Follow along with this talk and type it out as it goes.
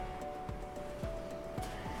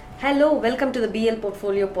Hello, welcome to the BL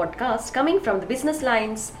Portfolio podcast coming from the Business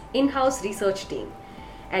Lines in-house research team.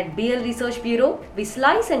 At BL Research Bureau, we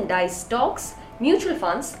slice and dice stocks, mutual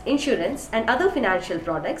funds, insurance and other financial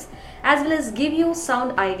products as well as give you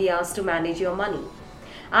sound ideas to manage your money.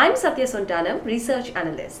 I'm Satya Sontanam, research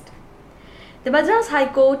analyst. The Madras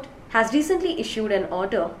High Court has recently issued an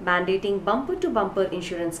order mandating bumper-to-bumper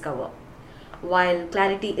insurance cover. While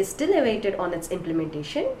clarity is still awaited on its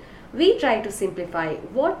implementation, we try to simplify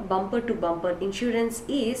what bumper-to-bumper insurance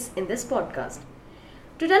is in this podcast.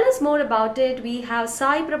 To tell us more about it, we have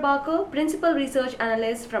Sai Prabhakar, Principal Research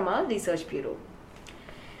Analyst from our Research Bureau.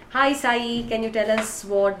 Hi Sai, can you tell us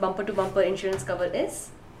what bumper-to-bumper insurance cover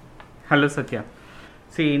is? Hello Satya.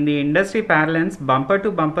 See, in the industry parlance, bumper to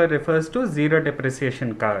bumper refers to zero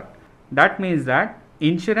depreciation cover. That means that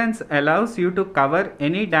insurance allows you to cover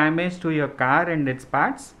any damage to your car and its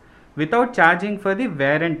parts without charging for the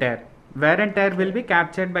wear and tear. Wear and tear will be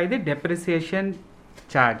captured by the depreciation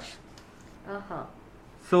charge.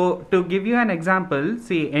 So, to give you an example,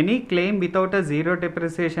 see, any claim without a zero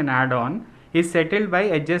depreciation add-on is settled by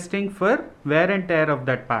adjusting for wear and tear of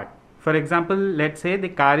that part. For example, let's say the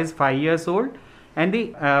car is 5 years old and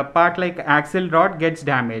the part like axle rod gets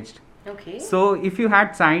damaged. Okay. So, if you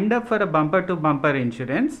had signed up for a bumper to bumper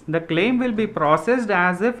insurance, the claim will be processed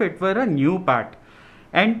as if it were a new part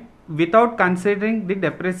and without considering the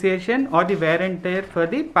depreciation or the wear and tear for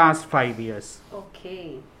the past 5 years.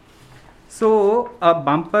 Okay. So, a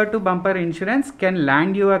bumper to bumper insurance can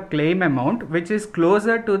land you a claim amount which is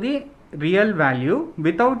closer to the real value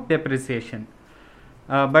without depreciation.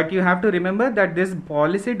 But you have to remember that this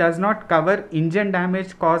policy does not cover engine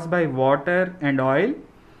damage caused by water and oil,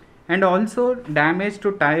 and also damage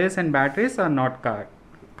to tires and batteries are not covered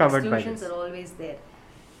by this. Exclusions are always there.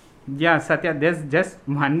 Yeah, Satya, there's just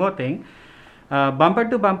one more thing. Bumper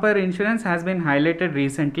to bumper insurance has been highlighted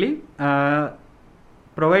recently.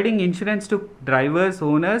 Providing insurance to drivers,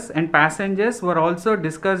 owners and passengers were also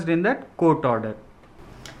discussed in that court order.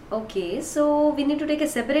 Okay, so we need to take a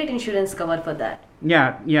separate insurance cover for that.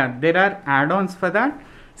 Yeah, there are add-ons for that.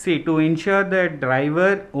 See, to insure the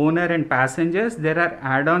driver, owner and passengers, there are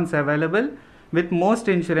add-ons available with most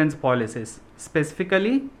insurance policies.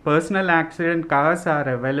 Specifically, personal accident covers are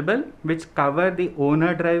available which cover the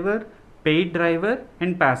owner driver, paid driver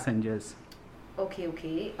and passengers.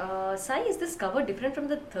 Okay. Sai, is this cover different from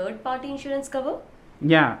the third party insurance cover?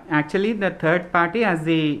 Yeah, actually the third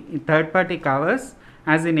party covers,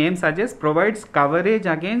 as the name suggests, provides coverage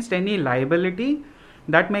against any liability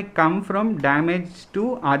that may come from damage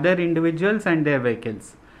to other individuals and their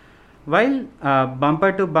vehicles. While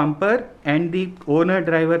bumper to bumper and the owner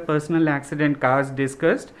driver personal accident covers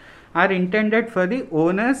discussed are intended for the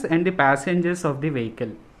owners and the passengers of the vehicle.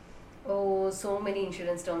 Oh, so many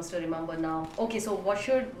insurance terms to remember now. Okay, so what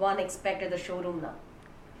should one expect at the showroom now?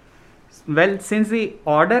 Well, since the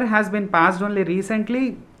order has been passed only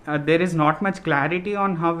recently, there is not much clarity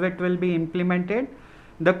on how it will be implemented.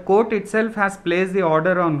 The court itself has placed the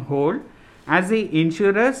order on hold as the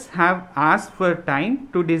insurers have asked for time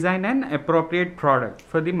to design an appropriate product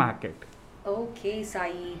for the market. Okay,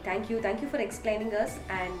 Sai, thank you for explaining us,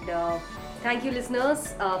 and thank you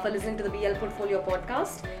listeners for listening to the BL Portfolio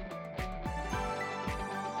podcast.